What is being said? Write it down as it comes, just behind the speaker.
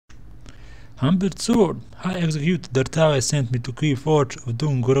Humbert sword. I executed the Tauren sent me to keep watch of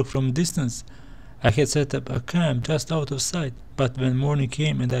Dungorok from a distance. I had set up a camp just out of sight, but when morning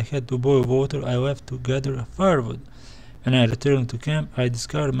came and I had to boil water, I left to gather firewood. When I returned to camp, I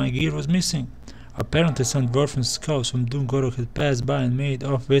discovered my gear was missing. Apparently some dwarven scouts from Dungorok had passed by and made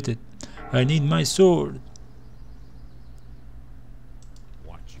off with it. I need my sword.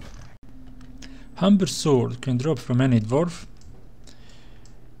 Humbert's sword can drop from any dwarf.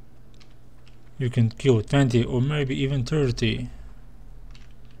 You can kill 20 or maybe even 30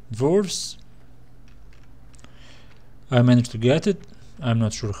 dwarves. I managed to get it. I'm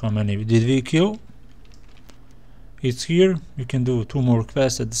not sure how many did we kill. It's here. You can do 2 more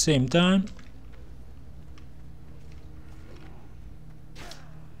quests at the same time.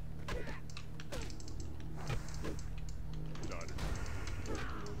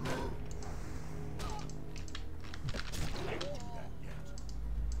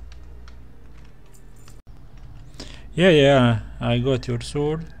 Yeah, I got your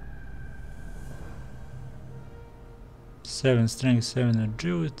sword. 7 strength, 7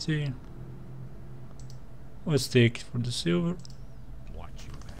 agility. Let's take it for the silver.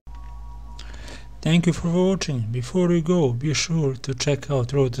 Thank you for watching. Before we go, be sure to check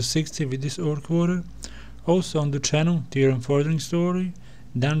out Road to 60 with this orc warrior. Also on the channel, Tauren Fordring Story,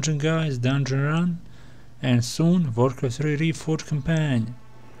 Dungeon Guides, Dungeon Run, and soon Warcraft 3 Reforged Campaign.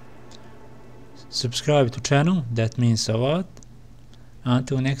 Subscribe to channel, that means a lot.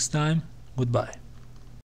 Until next time, goodbye.